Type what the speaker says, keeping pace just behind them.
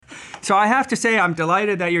So I have to say, I'm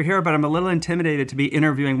delighted that you're here, but I'm a little intimidated to be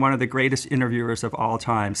interviewing one of the greatest interviewers of all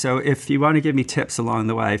time. So if you want to give me tips along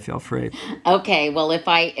the way, feel free. Okay, well, if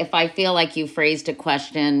I feel like you phrased a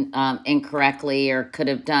question incorrectly or could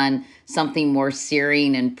have done something more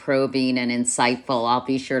searing and probing and insightful, I'll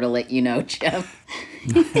be sure to let you know, Jim.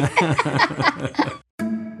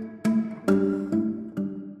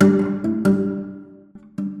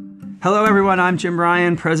 Hello, everyone. I'm Jim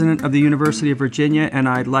Ryan, president of the University of Virginia, and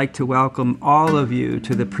I'd like to welcome all of you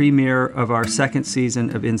to the premiere of our second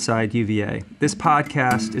season of Inside UVA. This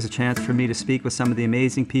podcast is a chance for me to speak with some of the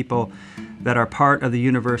amazing people that are part of the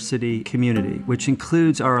university community, which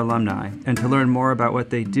includes our alumni, and to learn more about what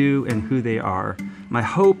they do and who they are. My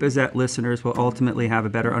hope is that listeners will ultimately have a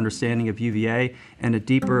better understanding of UVA and a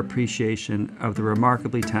deeper appreciation of the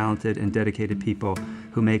remarkably talented and dedicated people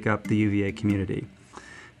who make up the UVA community.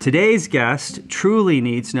 Today's guest truly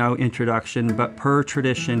needs no introduction, but per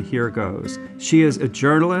tradition, here goes. She is a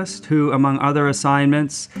journalist who, among other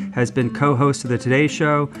assignments, has been co-host of The Today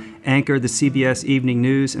Show, anchored the CBS Evening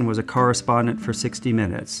News, and was a correspondent for 60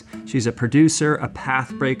 Minutes. She's a producer, a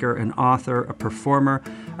pathbreaker, an author, a performer,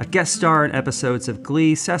 a guest star in episodes of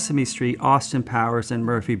Glee, Sesame Street, Austin Powers, and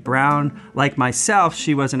Murphy Brown. Like myself,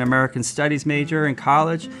 she was an American Studies major in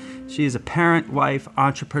college. She is a parent, wife,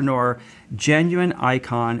 entrepreneur, genuine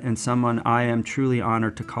icon, and someone I am truly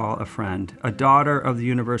honored to call a friend. A daughter of the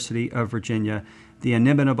University of Virginia, the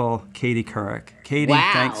inimitable Katie Couric. Katie,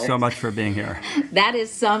 Wow. Thanks so much for being here. That is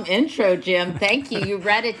some intro, Jim. Thank you. You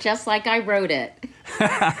read it just like I wrote it.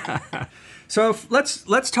 So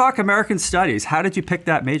let's talk American Studies. How did you pick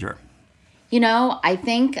that major? You know, I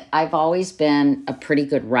think I've always been a pretty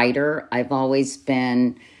good writer. I've always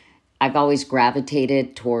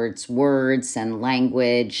gravitated towards words and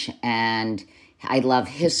language, and I love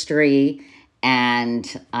history,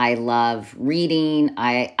 and I love reading.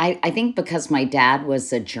 I think because my dad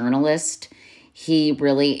was a journalist, he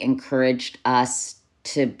really encouraged us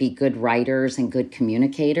to be good writers and good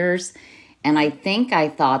communicators. And I think I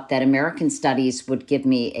thought that American Studies would give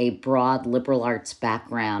me a broad liberal arts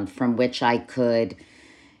background from which I could,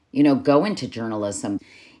 go into journalism.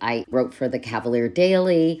 I wrote for the Cavalier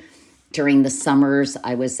Daily. During the summers,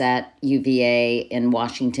 I was at UVA in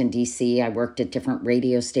Washington, D.C. I worked at different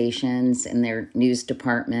radio stations in their news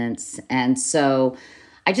departments. And so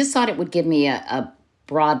I just thought it would give me a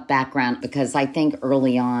broad background because I think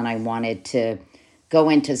early on I wanted to go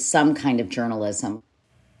into some kind of journalism.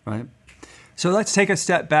 Right. So let's take a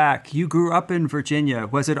step back. You grew up in Virginia.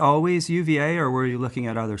 Was it always UVA, or were you looking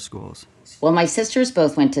at other schools? Well, my sisters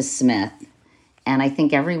both went to Smith, and I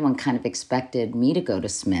think everyone kind of expected me to go to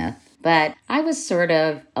Smith. But I was sort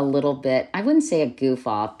of a little bit, I wouldn't say a goof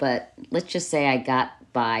off, but let's just say I got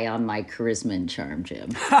by on my charisma and charm,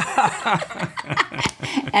 Jim.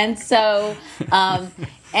 And so,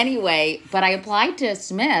 anyway, but I applied to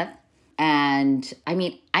Smith, and I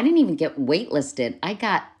didn't even get waitlisted. I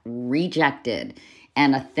got rejected,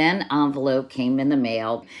 and a thin envelope came in the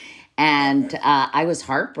mail, and I was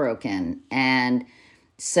heartbroken. And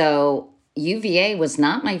so UVA was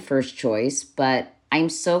not my first choice, but I'm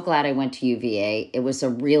so glad I went to UVA. It was a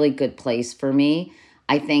really good place for me.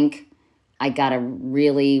 I think I got a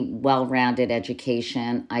really well-rounded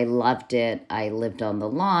education. I loved it. I lived on the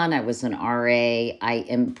lawn. I was an RA. I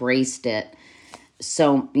embraced it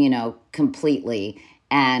so, completely.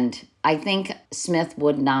 And I think Smith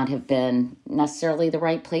would not have been necessarily the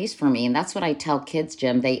right place for me. And that's what I tell kids,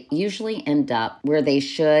 Jim. They usually end up where they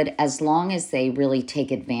should, as long as they really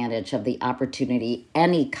take advantage of the opportunity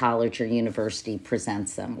any college or university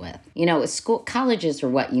presents them with. Colleges are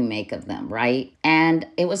what you make of them, right? And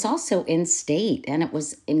it was also in state, and it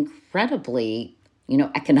was incredibly,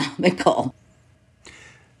 economical.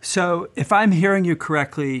 So if I'm hearing you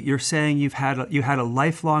correctly, you're saying you had a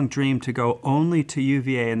lifelong dream to go only to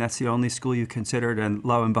UVA, and that's the only school you considered, and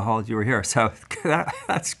lo and behold, you were here. So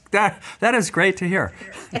that is great to hear.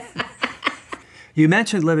 You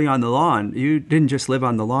mentioned living on the lawn. You didn't just live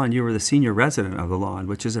on the lawn, you were the senior resident of the lawn,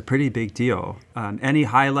 which is a pretty big deal. Any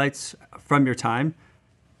highlights from your time?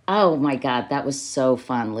 Oh my God, that was so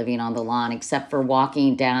fun living on the lawn, except for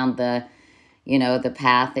walking down the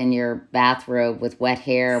path in your bathrobe with wet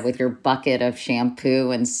hair, with your bucket of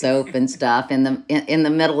shampoo and soap and stuff in the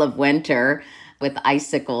middle of winter with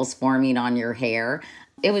icicles forming on your hair.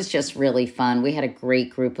 It was just really fun. We had a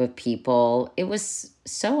great group of people. It was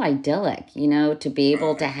so idyllic, to be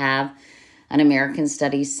able to have an American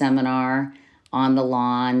Studies seminar on the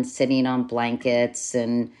lawn, sitting on blankets,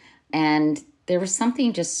 and there was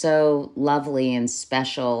something just so lovely and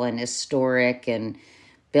special and historic, and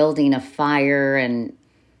building a fire, and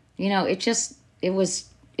it was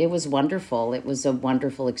it was wonderful. It was a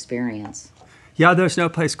wonderful experience. Yeah, there's no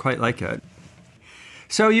place quite like it.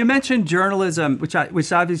 So you mentioned journalism, which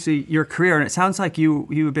is obviously your career, and it sounds like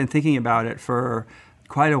you've been thinking about it for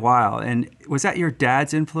quite a while. And was that your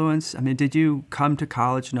dad's influence? I mean, did you come to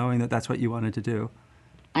college knowing that that's what you wanted to do?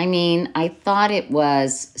 I mean, I thought it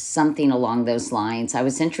was something along those lines. I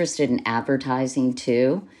was interested in advertising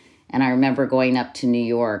too. And I remember going up to New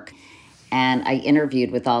York and I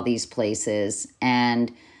interviewed with all these places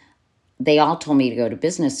and they all told me to go to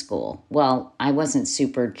business school. Well, I wasn't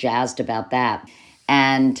super jazzed about that.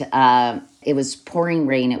 And it was pouring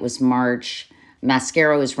rain. It was March.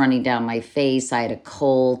 Mascara was running down my face. I had a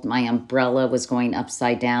cold. My umbrella was going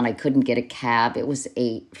upside down. I couldn't get a cab. It was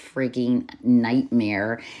a frigging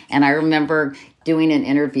nightmare. And I remember doing an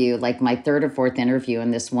interview, like my third or fourth interview,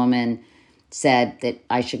 and this woman said that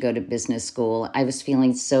I should go to business school. I was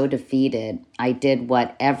feeling so defeated. I did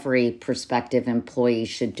what every prospective employee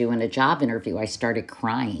should do in a job interview. I started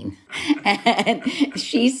crying. And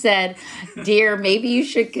she said, "Dear, maybe you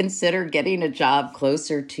should consider getting a job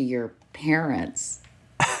closer to your parents."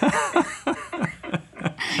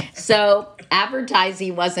 So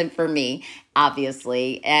advertising wasn't for me,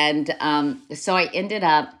 obviously. And so I ended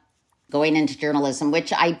up going into journalism,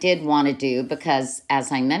 which I did want to do because,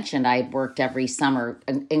 as I mentioned, I had worked every summer,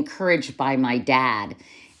 encouraged by my dad,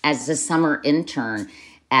 as a summer intern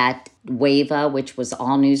at WAVA, which was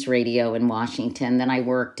all news radio in Washington. Then I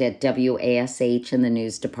worked at WASH in the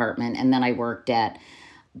news department, and then I worked at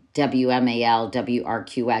WMAL,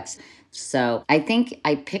 WRQX. So I think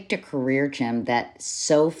I picked a career, Jim, that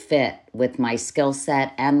so fit with my skill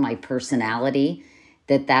set and my personality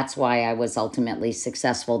that's why I was ultimately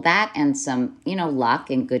successful. That and some, luck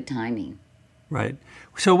and good timing. Right.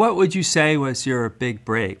 So what would you say was your big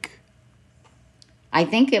break? I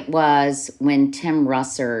think it was when Tim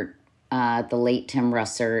Russert, the late Tim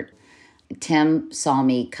Russert, Tim saw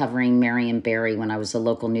me covering Marion Barry when I was a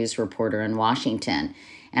local news reporter in Washington.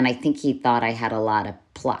 And I think he thought I had a lot of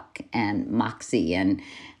pluck and moxie and,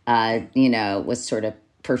 was sort of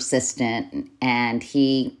persistent. And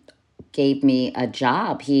he gave me a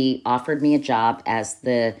job. He offered me a job as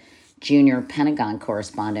the junior Pentagon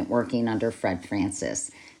correspondent working under Fred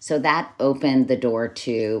Francis. So that opened the door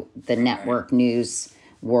to the network news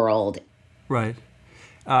world. Right.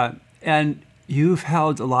 And you've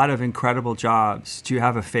held a lot of incredible jobs. Do you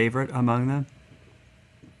have a favorite among them?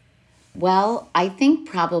 Well, I think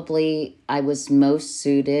probably I was most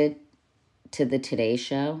suited to the Today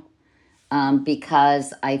Show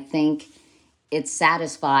because I think it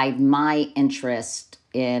satisfied my interest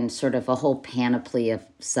in sort of a whole panoply of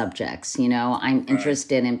subjects. I'm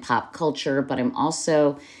interested in pop culture, but I'm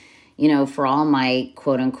also, for all my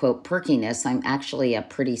quote unquote perkiness, I'm actually a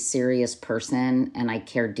pretty serious person and I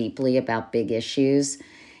care deeply about big issues.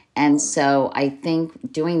 And so I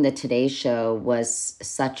think doing the Today Show was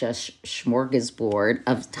such a smorgasbord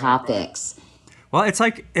of topics. Well, it's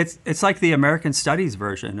like the American Studies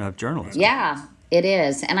version of journalism. Yeah, it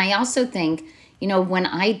is. And I also think, when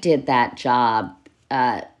I did that job,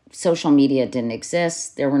 social media didn't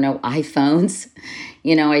exist. There were no iPhones.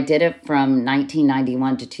 I did it from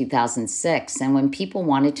 1991 to 2006. And when people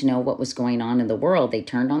wanted to know what was going on in the world, they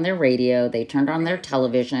turned on their radio, they turned on their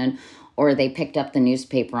television, or they picked up the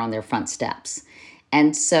newspaper on their front steps.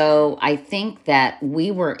 And so I think that we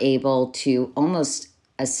were able to almost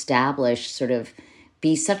establish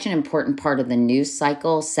be such an important part of the news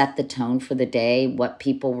cycle, set the tone for the day, what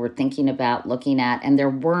people were thinking about, looking at. And there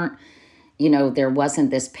wasn't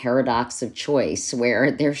this paradox of choice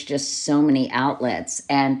where there's just so many outlets.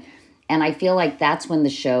 And I feel like that's when the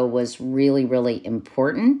show was really, really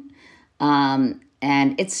important.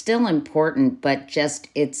 And it's still important, but just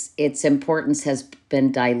its importance has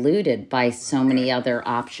been diluted by so many other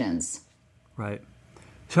options. Right.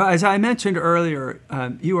 So as I mentioned earlier,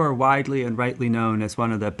 you are widely and rightly known as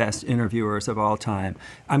one of the best interviewers of all time.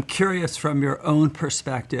 I'm curious from your own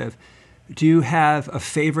perspective, do you have a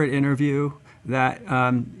favorite interview that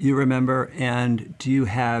you remember? And do you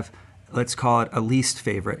have, let's call it, a least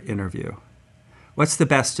favorite interview? What's the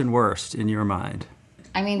best and worst in your mind?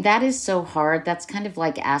 I mean, that is so hard. That's kind of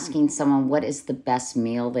like asking someone what is the best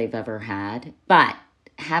meal they've ever had. But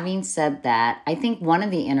having said that, I think one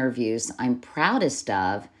of the interviews I'm proudest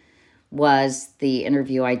of was the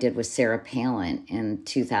interview I did with Sarah Palin in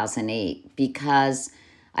 2008, because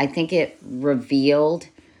I think it revealed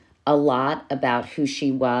a lot about who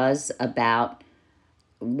she was, about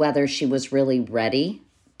whether she was really ready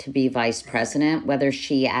to be vice president, whether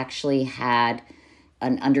she actually had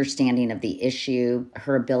an understanding of the issue,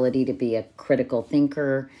 her ability to be a critical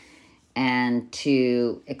thinker and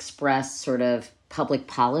to express sort of public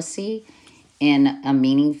policy in a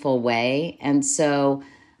meaningful way. And so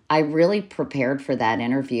I really prepared for that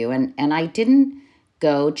interview. And I didn't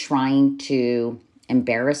go trying to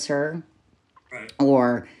embarrass her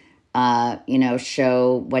or,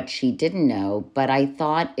 show what she didn't know. But I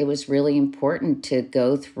thought it was really important to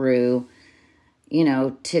go through,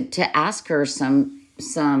 to ask her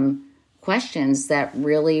some questions that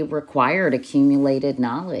really required accumulated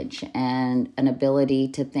knowledge and an ability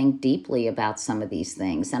to think deeply about some of these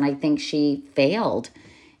things. And I think she failed.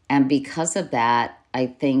 And because of that, I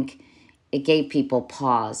think it gave people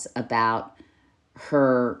pause about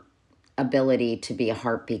her ability to be a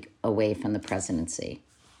heartbeat away from the presidency.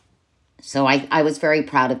 So I was very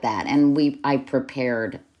proud of that. And I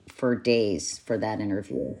prepared for days for that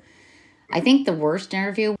interview. I think the worst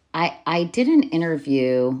interview, I did an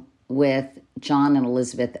interview with John and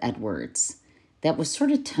Elizabeth Edwards that was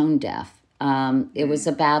sort of tone deaf. It was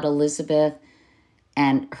about Elizabeth,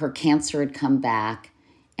 and her cancer had come back.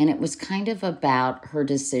 And it was kind of about her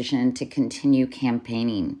decision to continue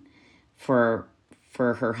campaigning for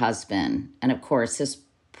her husband. And of course, this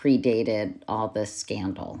predated all the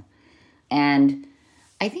scandal. And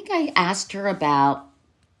I think I asked her about,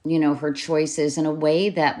 her choices in a way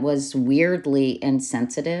that was weirdly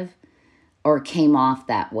insensitive or came off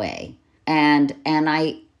that way. And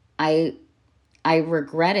I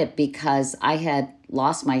regret it because I had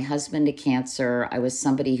lost my husband to cancer. I was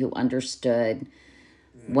somebody who understood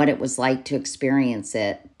what it was like to experience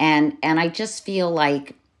it. And I just feel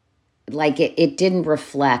like it didn't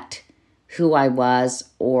reflect who I was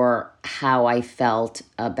or how I felt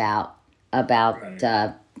about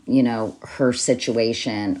her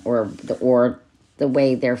situation or the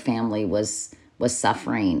way their family was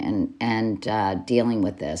suffering and dealing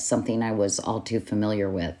with this, something I was all too familiar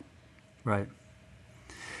with. Right.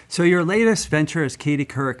 So your latest venture is Katie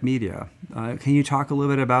Couric Media. Can you talk a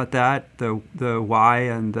little bit about that, the why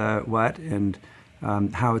and the what, and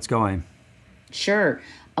how it's going? Sure.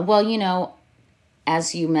 Well,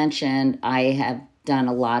 as you mentioned, I have done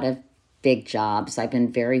a lot of big jobs. I've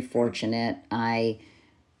been very fortunate. I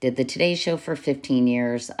did the Today Show for 15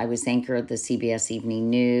 years. I was anchor of the CBS Evening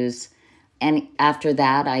News. And after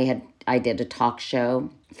that, I did a talk show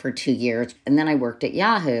for 2 years. And then I worked at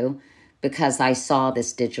Yahoo because I saw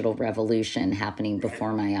this digital revolution happening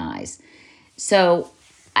before my eyes. So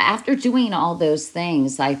after doing all those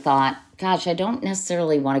things, I thought, gosh, I don't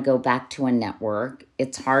necessarily want to go back to a network.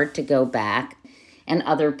 It's hard to go back. And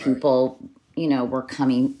other people, were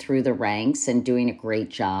coming through the ranks and doing a great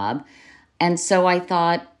job. And so I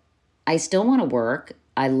thought, I still want to work.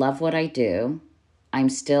 I love what I do. I'm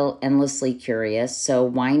still endlessly curious. So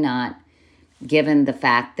why not, given the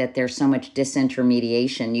fact that there's so much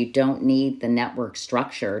disintermediation, you don't need the network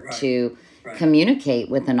structure to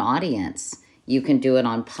communicate with an audience. You can do it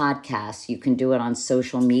on podcasts. You can do it on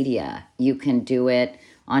social media. You can do it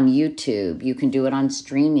on YouTube. You can do it on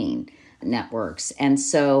streaming networks. And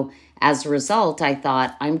so as a result, I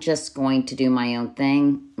thought, I'm just going to do my own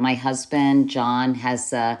thing. My husband, John,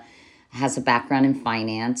 has a background in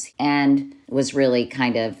finance and was really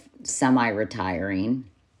kind of semi-retiring.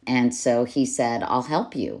 And so he said, I'll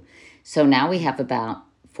help you. So now we have about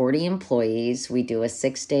 40 employees. We do a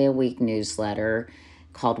 6-day-a-week newsletter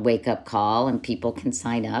called Wake Up Call, and people can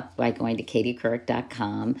sign up by going to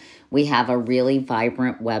katiecouric.com. We have a really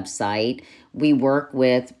vibrant website. We work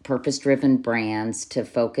with purpose-driven brands to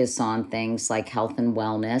focus on things like health and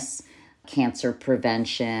wellness, cancer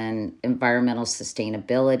prevention, environmental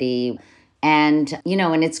sustainability. And,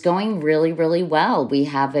 and it's going really, really well. We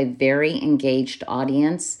have a very engaged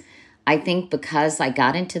audience. I think because I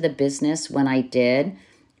got into the business when I did,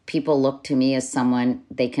 people look to me as someone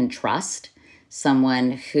they can trust,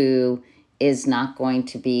 someone who is not going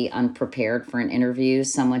to be unprepared for an interview,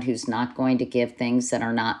 someone who's not going to give things that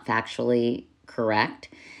are not factually correct.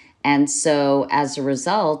 And so as a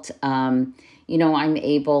result, I'm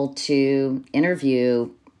able to interview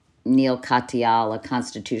Neil Katyal, a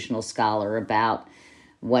constitutional scholar, about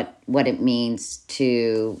what it means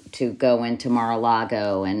to go into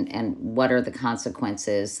Mar-a-Lago and what are the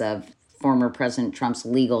consequences of former President Trump's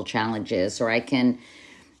legal challenges. Or I can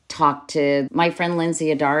talk to my friend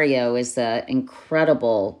Lindsay Addario, is the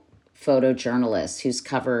incredible photojournalist who's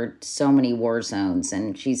covered so many war zones,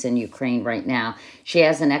 and she's in Ukraine right now. She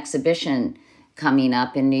has an exhibition coming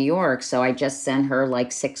up in New York, so I just sent her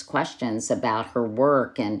like 6 questions about her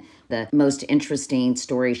work and the most interesting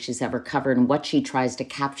stories she's ever covered and what she tries to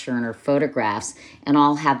capture in her photographs, and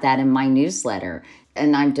I'll have that in my newsletter.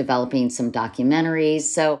 And I'm developing some documentaries,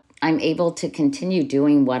 so I'm able to continue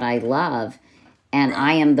doing what I love. And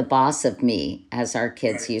I am the boss of me, as our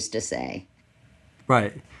kids used to say.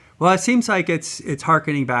 Right. Well, it seems like it's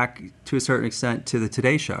harkening back to a certain extent to the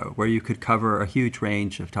Today Show, where you could cover a huge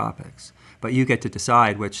range of topics, but you get to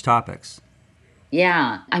decide which topics.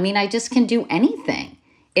 Yeah. I mean, I just can do anything.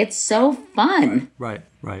 It's so fun. Right.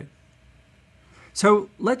 So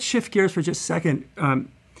let's shift gears for just a second.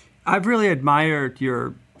 I've really admired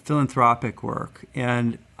your philanthropic work,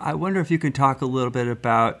 and I wonder if you can talk a little bit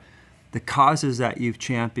about the causes that you've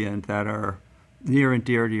championed that are near and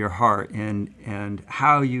dear to your heart, and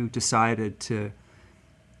how you decided to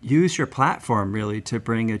use your platform really to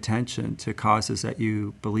bring attention to causes that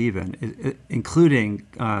you believe in, including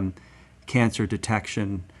cancer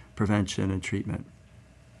detection, prevention, and treatment.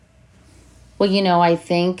 Well, I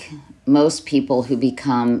think most people who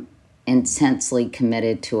become intensely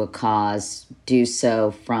committed to a cause do so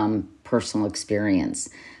from personal experience.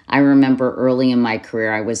 I remember early in my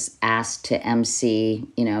career, I was asked to MC,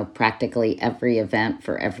 practically every event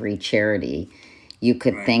for every charity you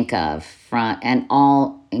could think of, and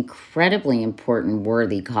all incredibly important,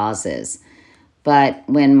 worthy causes. But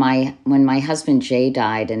when my husband Jay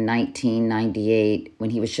died in 1998, when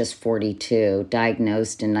he was just 42,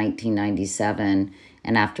 diagnosed in 1997,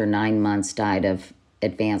 and after 9 months died of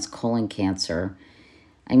advanced colon cancer,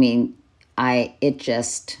 I mean,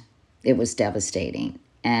 it was devastating.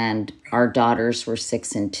 And our daughters were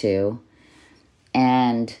 6 and 2.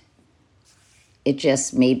 And it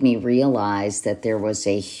just made me realize that there was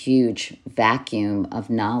a huge vacuum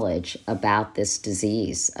of knowledge about this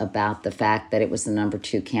disease, about the fact that it was the number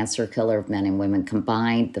 2 cancer killer of men and women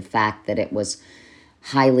combined, the fact that it was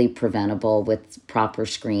highly preventable with proper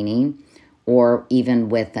screening, or even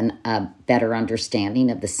with a better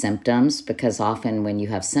understanding of the symptoms, because often when you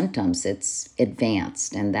have symptoms, it's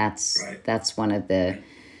advanced. And that's one of the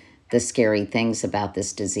scary things about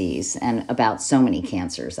this disease and about so many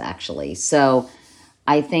cancers, actually. So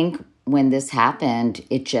I think when this happened,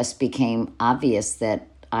 it just became obvious that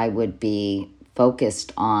I would be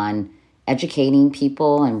focused on educating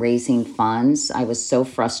people and raising funds. I was so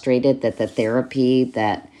frustrated that the therapy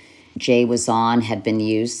that Jay was on had been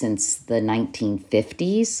used since the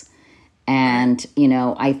 1950s. And,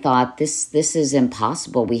 I thought this is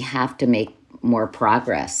impossible. We have to make more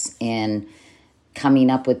progress in coming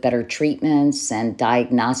up with better treatments and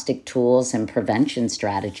diagnostic tools and prevention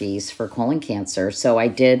strategies for colon cancer. So I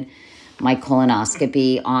did my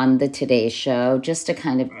colonoscopy on the Today Show just to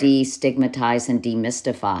kind of destigmatize and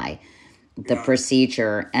demystify the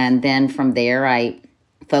procedure. And then from there, I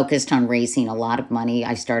focused on raising a lot of money.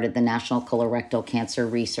 I started the National Colorectal Cancer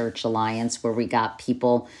Research Alliance, where we got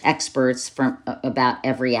people, experts from about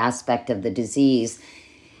every aspect of the disease.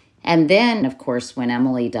 And then, of course, when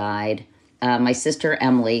Emily died, my sister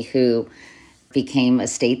Emily, who became a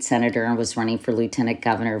state senator and was running for lieutenant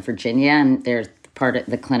governor of Virginia, and they're part of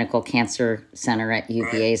the Clinical Cancer Center at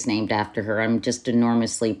UVA is named after her. I'm just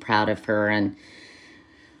enormously proud of her and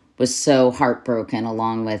was so heartbroken,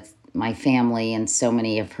 along with my family and so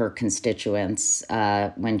many of her constituents,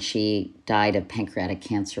 when she died of pancreatic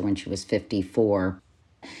cancer when she was 54.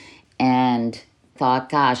 And thought,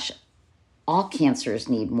 gosh, all cancers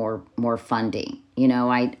need more funding.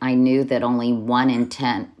 I knew that only 1 in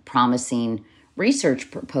 10 promising research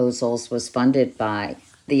proposals was funded by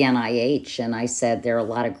the NIH. And I said, there are a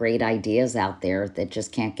lot of great ideas out there that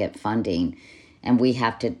just can't get funding. And we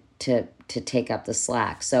have to take up the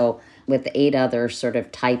slack. So with 8 other sort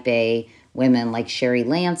of type A women like Sherry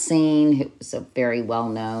Lansing, who was a very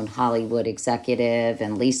well-known Hollywood executive,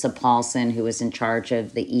 and Lisa Paulson, who was in charge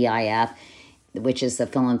of the EIF, which is the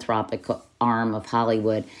philanthropic arm of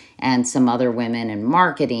Hollywood, and some other women in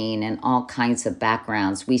marketing and all kinds of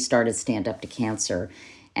backgrounds, we started Stand Up to Cancer.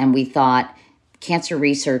 And we thought cancer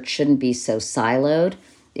research shouldn't be so siloed.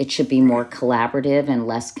 It should be more collaborative and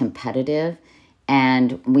less competitive.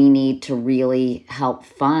 And we need to really help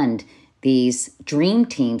fund these dream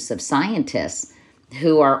teams of scientists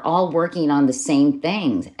who are all working on the same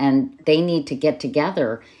things, and they need to get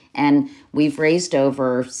together. And we've raised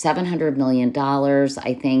over $700 million.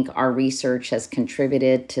 I think our research has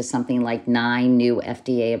contributed to something like 9 new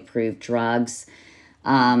FDA-approved drugs.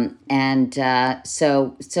 So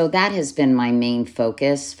that has been my main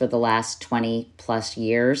focus for the last 20 plus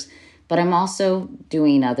years. But I'm also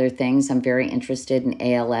doing other things. I'm very interested in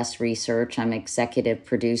ALS research. I'm executive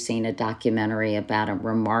producing a documentary about a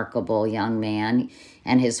remarkable young man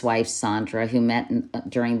and his wife, Sandra, who met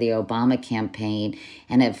during the Obama campaign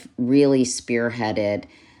and have really spearheaded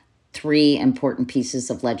 3 important pieces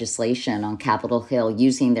of legislation on Capitol Hill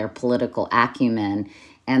using their political acumen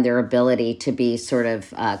and their ability to be sort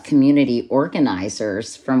of community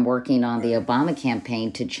organizers, from working on the Obama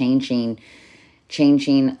campaign to changing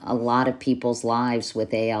changing a lot of people's lives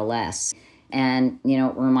with ALS. And,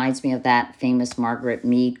 it reminds me of that famous Margaret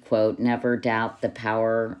Mead quote, never doubt the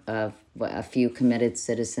power of a few committed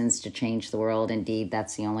citizens to change the world. Indeed,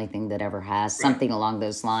 that's the only thing that ever has, something along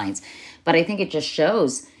those lines. But I think it just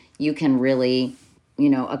shows you can really,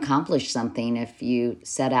 accomplish something if you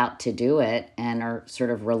set out to do it and are sort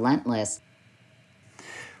of relentless.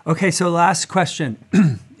 Okay, so last question.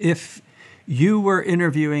 If you were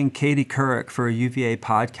interviewing Katie Couric for a UVA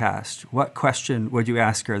podcast, what question would you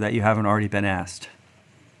ask her that you haven't already been asked?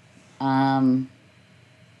 How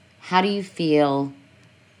do you feel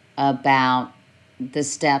about the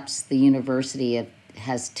steps the university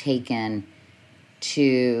has taken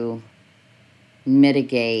to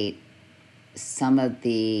mitigate some of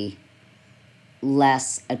the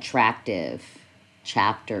less attractive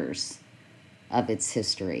chapters of its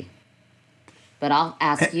history? But I'll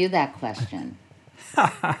ask you that question.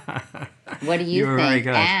 What do you think?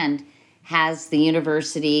 And has the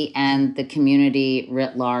university and the community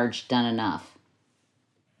writ large done enough?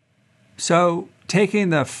 So, taking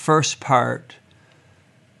the first part,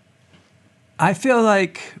 I feel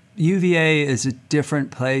like UVA is a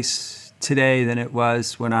different place today than it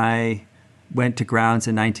was when I went to grounds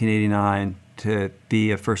in 1989 to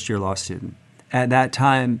be a first-year law student. At that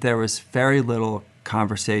time, there was very little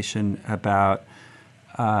conversation about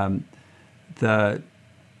the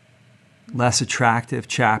less attractive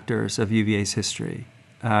chapters of UVA's history.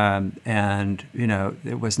 And,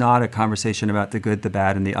 it was not a conversation about the good, the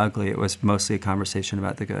bad, and the ugly. It was mostly a conversation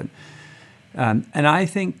about the good. And I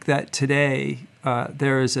think that today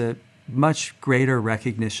there is a much greater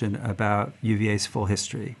recognition about UVA's full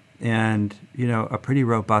history and, a pretty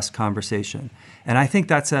robust conversation. And I think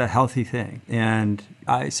that's a healthy thing. And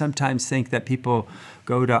I sometimes think that people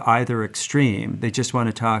go to either extreme. They just want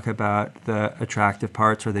to talk about the attractive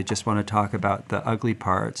parts or they just want to talk about the ugly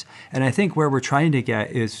parts. And I think where we're trying to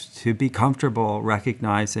get is to be comfortable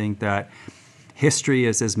recognizing that history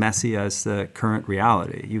is as messy as the current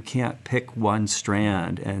reality. You can't pick one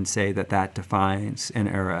strand and say that that defines an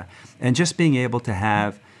era. And just being able to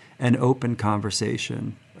have an open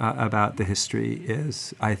conversation about the history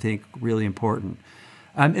is, I think, really important.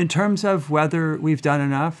 In terms of whether we've done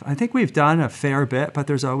enough, I think we've done a fair bit, but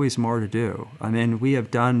there's always more to do. I mean, we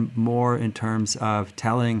have done more in terms of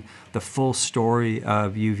telling the full story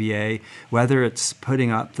of UVA, whether it's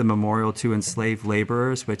putting up the memorial to enslaved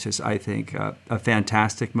laborers, which is, I think, a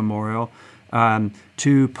fantastic memorial,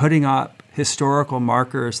 to putting up historical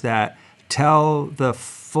markers that tell the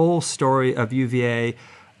full story of UVA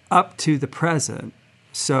up to the present.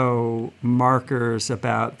 So markers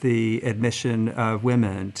about the admission of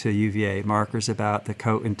women to UVA, markers about the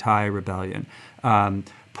coat and tie rebellion,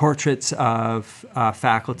 portraits of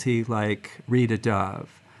faculty like Rita Dove,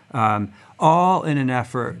 all in an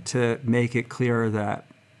effort to make it clear that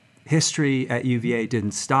history at UVA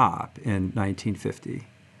didn't stop in 1950.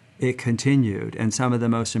 It continued, and some of the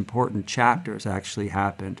most important chapters actually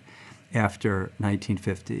happened after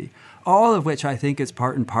 1950. All of which I think is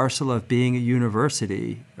part and parcel of being a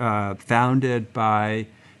university founded by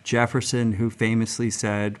Jefferson, who famously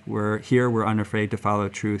said, we're unafraid to follow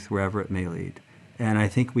truth wherever it may lead. And I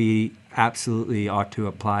think we absolutely ought to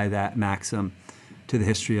apply that maxim to the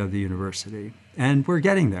history of the university. And we're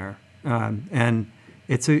getting there. And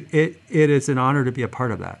it is an honor to be a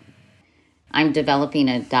part of that. I'm developing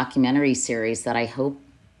a documentary series that I hope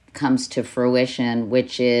comes to fruition,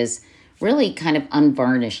 which is really kind of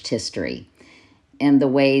unvarnished history in the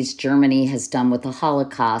ways Germany has done with the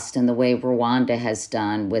Holocaust and the way Rwanda has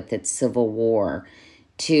done with its civil war,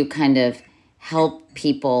 to kind of help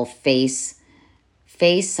people face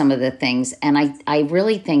some of the things. And I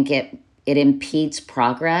really think it impedes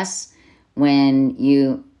progress when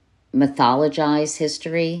you mythologize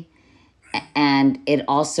history, and it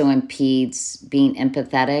also impedes being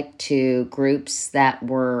empathetic to groups that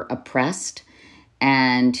were oppressed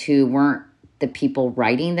and who weren't the people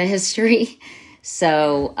writing the history.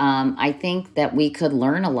 So I think that we could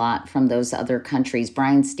learn a lot from those other countries.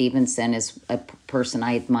 Brian Stevenson is a person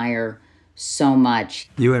I admire so much.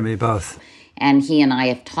 You and me both. And he and I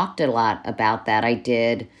have talked a lot about that. I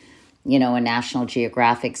did, a National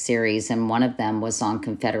Geographic series, and one of them was on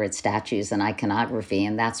Confederate statues and iconography.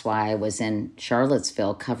 And that's why I was in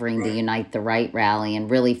Charlottesville covering the Unite the Right rally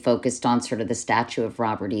and really focused on sort of the statue of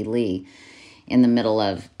Robert E. Lee in the middle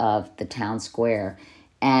of the town square.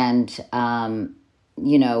 And,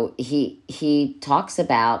 he talks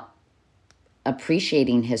about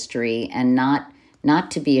appreciating history and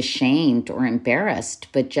not to be ashamed or embarrassed,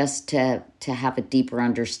 but just to have a deeper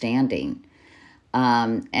understanding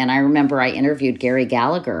And I remember I interviewed Gary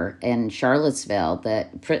Gallagher in Charlottesville, the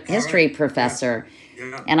history professor.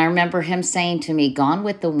 Yeah. And I remember him saying to me, Gone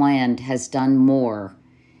with the Wind has done more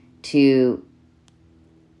to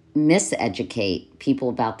miseducate people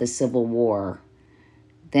about the Civil War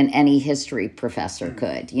than any history professor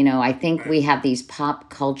could. You know, I think we have these pop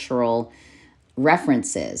cultural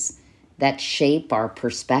references that shape our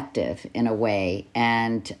perspective in a way,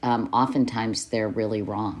 and oftentimes they're really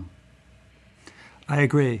wrong. I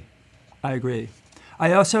agree.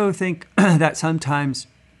 I also think that sometimes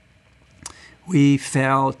we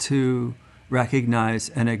fail to recognize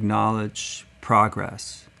and acknowledge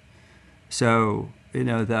progress. So, you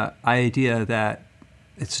know, the idea that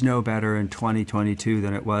it's no better in 2022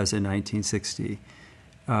 than it was in 1960,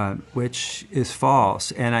 which is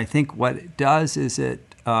false. And I think what it does is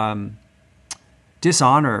it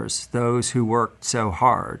dishonors those who worked so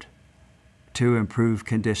hard to improve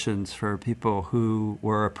conditions for people who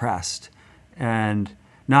were oppressed. And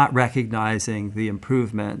not recognizing the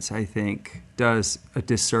improvements, I think, does a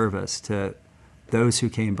disservice to those who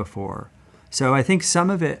came before. So I think some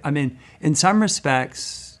of it, I mean, in some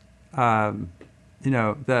respects, you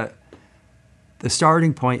know, the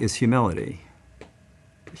starting point is humility.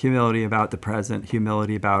 Humility about the present,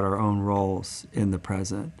 humility about our own roles in the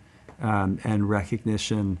present, and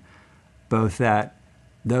recognition both that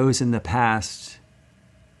those in the past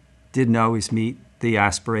didn't always meet the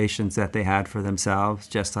aspirations that they had for themselves,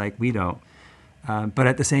 just like we don't. But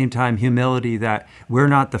at the same time, humility that we're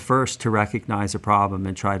not the first to recognize a problem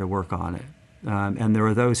and try to work on it. And there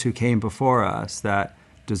are those who came before us that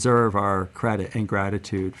deserve our credit and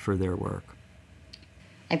gratitude for their work.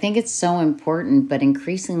 I think it's so important, but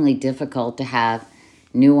increasingly difficult to have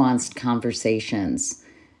nuanced conversations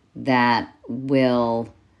that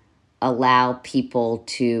will allow people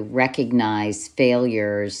to recognize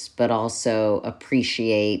failures, but also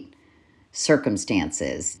appreciate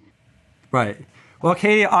circumstances. Right. Well,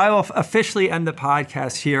 Katie, I will officially end the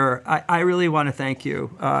podcast here. I really want to thank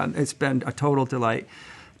you. It's been a total delight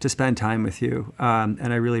to spend time with you,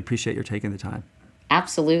 and I really appreciate your taking the time.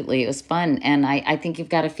 Absolutely. It was fun, and I think you've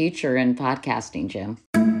got a future in podcasting, Jim.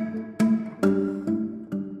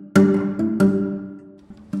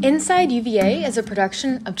 Inside UVA is a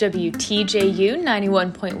production of WTJU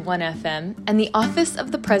 91.1 FM and the Office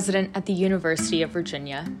of the President at the University of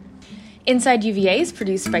Virginia. Inside UVA is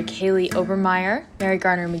produced by Kaylee Obermeyer, Mary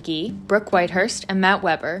Garner McGee, Brooke Whitehurst, and Matt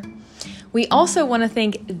Weber. We also want to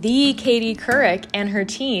thank the Katie Couric and her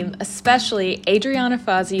team, especially Adriana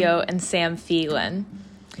Fazio and Sam Phelan.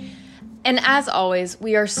 And as always,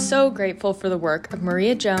 we are so grateful for the work of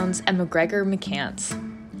Maria Jones and McGregor McCants.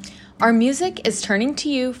 Our music is Turning to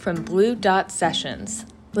You from Blue Dot Sessions.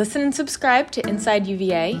 Listen and subscribe to Inside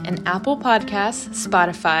UVA and Apple Podcasts,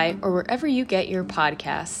 Spotify, or wherever you get your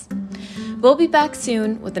podcasts. We'll be back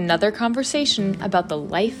soon with another conversation about the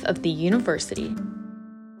life of the university.